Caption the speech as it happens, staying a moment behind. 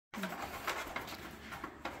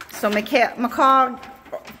So McCall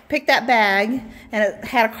picked that bag, and it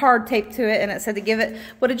had a card taped to it, and it said to give it.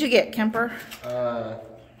 What did you get, Kemper?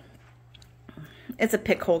 It's a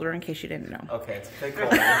pick holder, in case you didn't know. Okay, it's a pick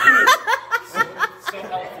holder. So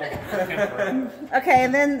helpful, Kemper. Okay,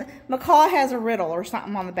 and then McCall has a riddle or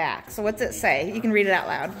something on the back. So what's it say? You can read it out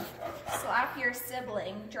loud. Slap your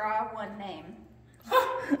sibling. Draw one name.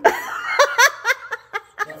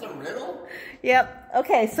 That's a riddle? Yep.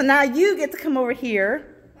 Okay, so now you get to come over here.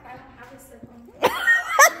 But I don't have a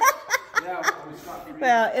sibling.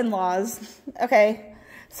 Well, in-laws. Okay.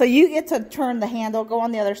 So you get to turn the handle. Go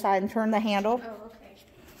on the other side and turn the handle. Oh, okay.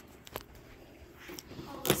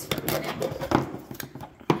 Oh, it's forbidden.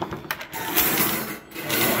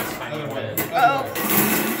 Oh.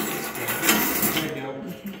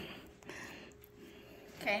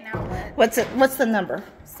 Okay, now what? What's the number?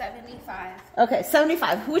 75. Okay,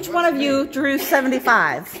 75. Which one of you drew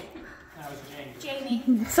 75? Jamie.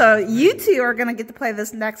 So you two are going to get to play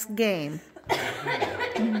this next game.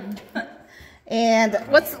 And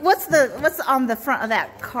what's on the front of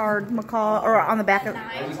that card, McCall, or on the back of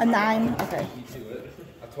a 9? Okay.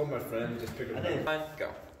 I told my friend just pick it up. Go.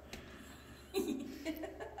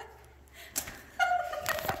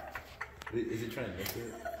 Is he trying to miss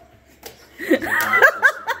it?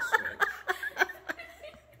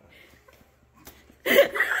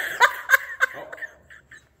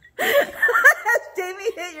 Has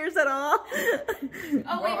Jamie hit yours at all?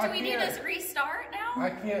 Oh, wait, do we need to restart now? I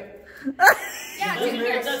can't. Yeah, do we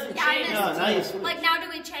It doesn't change. No, now you switch. Like, now do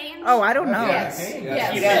we change? Oh, I don't know. Yes.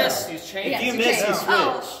 Yes. You miss, you change. If you miss, you switch.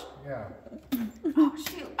 Oh, Yeah. oh,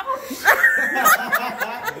 shoot. Oh,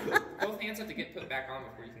 shoot. Both hands have to get put back on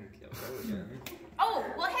before you can go again. Oh,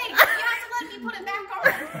 well, hey, you have to let me put it back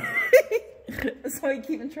on. So you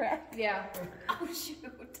keeping track? Yeah. Oh, shoot.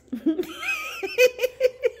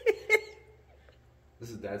 This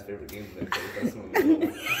is Dad's favorite game today. That's one of the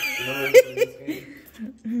Remember this game?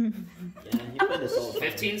 Yeah, you play this all the time.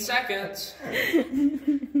 15 seconds. Oh,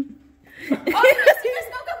 yes,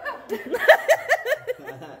 go, go, go.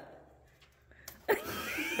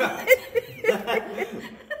 I think I'm winning.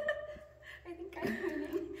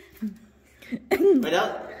 Wait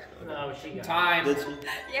up. No, she got Time. Did she?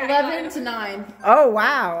 Yeah, 11 to 9. Oh,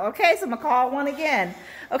 wow. Okay, so McCall won again.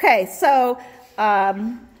 Okay, so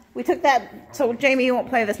we took that. So Jamie, you won't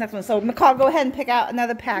play this next one. So McCall, go ahead and pick out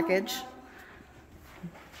another package.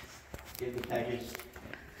 Give the package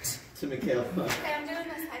to Michaela. Okay, I'm doing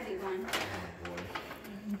this heavy one.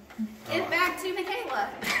 Give back to Michaela.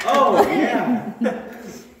 Oh, yeah.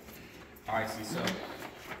 Oh, I see, so.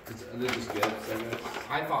 Are they just gifts, I guess?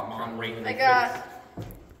 I thought Mom rated I it. got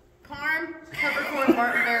parm, peppercorn,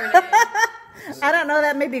 Martin Verde. I don't know.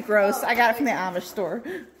 That may be gross. I got it from the Amish store.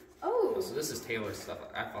 Oh, So this is Taylor's stuff.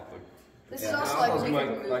 I thought the. this is also like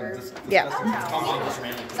Wicked Cougar. Yeah. Tom Mom just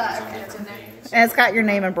randomly Is that puts okay? on It's in different there. things. And it's got your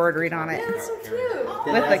name embroidered on Yeah, it. that's so cute. Yeah, With that's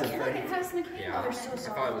the- a Look, thing. it has Michaela. Yeah. They're so I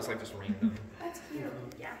thought it was like just random. That's cute.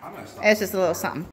 Yeah. I'm gonna stop. It's just a little something.